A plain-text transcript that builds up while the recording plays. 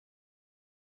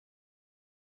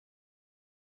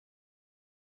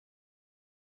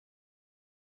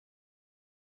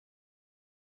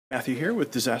Matthew here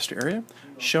with Disaster Area,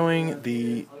 showing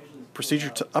the procedure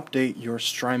to update your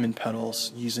Strymon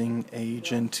pedals using a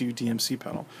Gen 2 DMC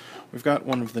pedal. We've got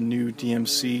one of the new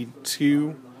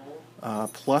DMC-2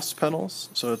 Plus pedals,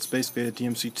 so it's basically a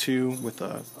DMC-2 with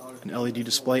an LED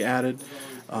display added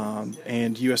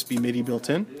and USB MIDI built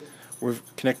in. We've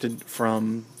connected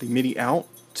from the MIDI out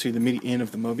to the MIDI in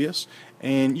of the Mobius,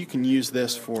 and you can use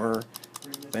this for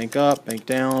bank up, bank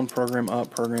down, program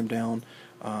up, program down.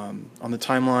 On the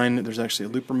timeline, there's actually a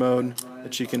looper mode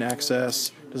that you can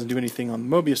access. Doesn't do anything on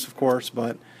the Mobius, of course,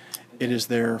 but it is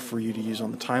there for you to use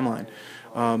on the timeline.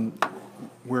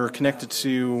 We're connected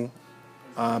to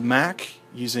Mac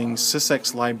using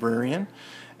Strymon Librarian,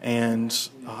 and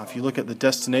if you look at the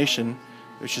destination,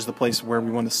 which is the place where we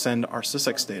want to send our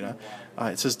Strymon data,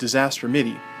 it says Disaster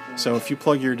MIDI. So if you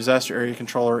plug your Disaster Area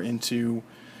controller into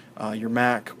your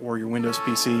Mac or your Windows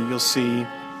PC, you'll see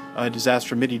a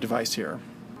Disaster MIDI device here.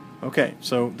 Okay,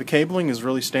 so the cabling is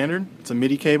really standard. It's a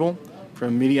MIDI cable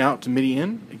from MIDI out to MIDI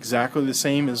in, exactly the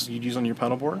same as you'd use on your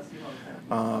pedal board.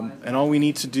 And all we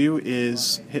need to do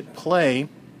is hit play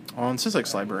on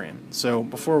Strymon Librarian. So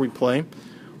before we play,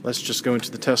 let's just go into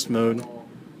the test mode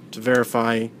to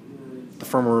verify the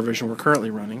firmware revision we're currently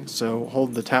running. So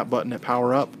hold the tap button at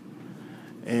power up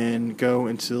and go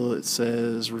until it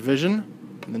says revision,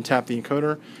 and then tap the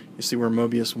encoder. You see we're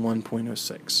Mobius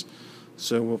 1.06.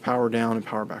 So we'll power down and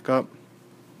power back up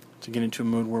to get into a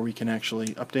mode where we can actually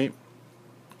update.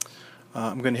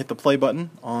 I'm going to hit the play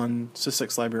button on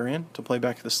Strymon Librarian to play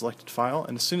back the selected file,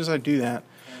 and as soon as I do that,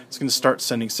 it's going to start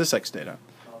sending Strymon data.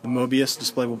 The Mobius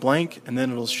display will blank, and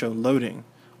then it'll show loading,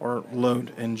 or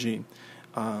load NG.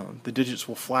 The digits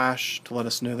will flash to let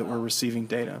us know that we're receiving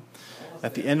data.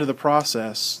 At the end of the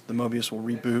process, the Mobius will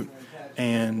reboot,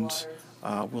 and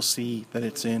we'll see that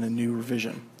it's in a new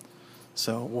revision.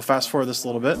 So we'll fast forward this a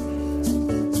little bit.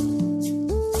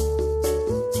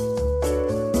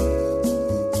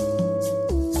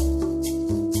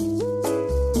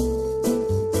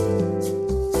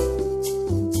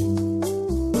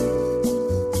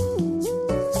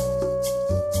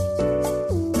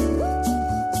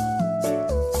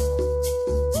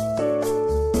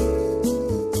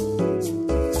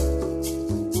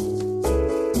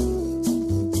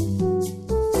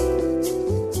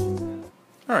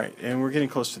 Alright, and we're getting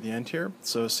close to the end here,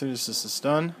 so as soon as this is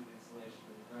done,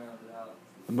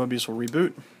 the Mobius will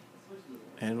reboot,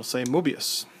 and it'll say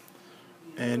Mobius.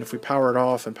 And if we power it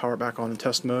off and power it back on in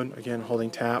test mode, again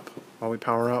holding tap while we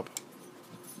power up,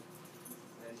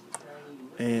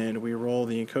 and we roll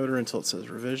the encoder until it says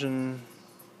revision,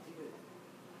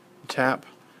 tap,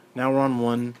 now we're on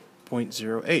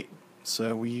 1.08.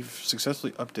 So we've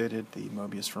successfully updated the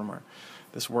Mobius firmware.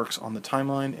 This works on the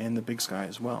timeline and the BigSky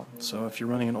as well. So if you're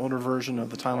running an older version of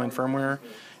the timeline firmware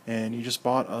and you just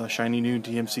bought a shiny new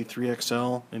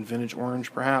DMC-3XL in vintage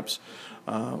orange perhaps,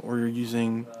 or you're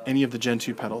using any of the Gen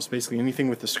 2 pedals, basically anything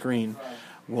with the screen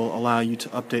will allow you to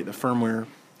update the firmware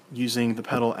using the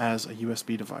pedal as a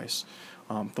USB device.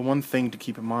 The one thing to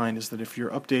keep in mind is that if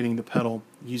you're updating the pedal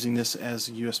using this as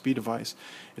a USB device,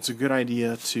 it's a good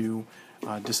idea to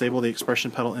disable the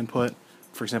expression pedal input,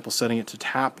 for example setting it to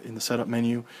tap in the setup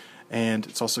menu, and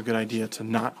it's also a good idea to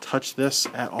not touch this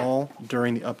at all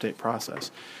during the update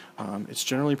process. It's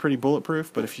generally pretty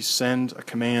bulletproof, but if you send a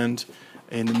command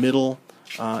in the middle,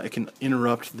 it can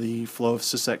interrupt the flow of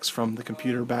sysx from the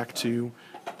computer back to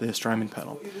the Strymon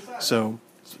pedal. So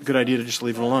it's a good idea to just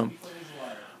leave it alone.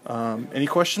 Any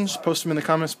questions? Post them in the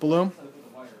comments below.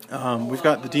 We've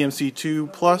got the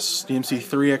DMC-2 Plus,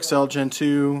 DMC-3XL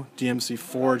Gen2,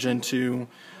 DMC-4 Gen2.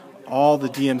 All the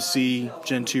DMC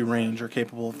Gen2 range are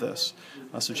capable of this.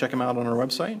 So check them out on our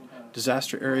website,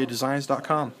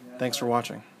 disasterareadesigns.com. Thanks for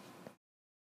watching.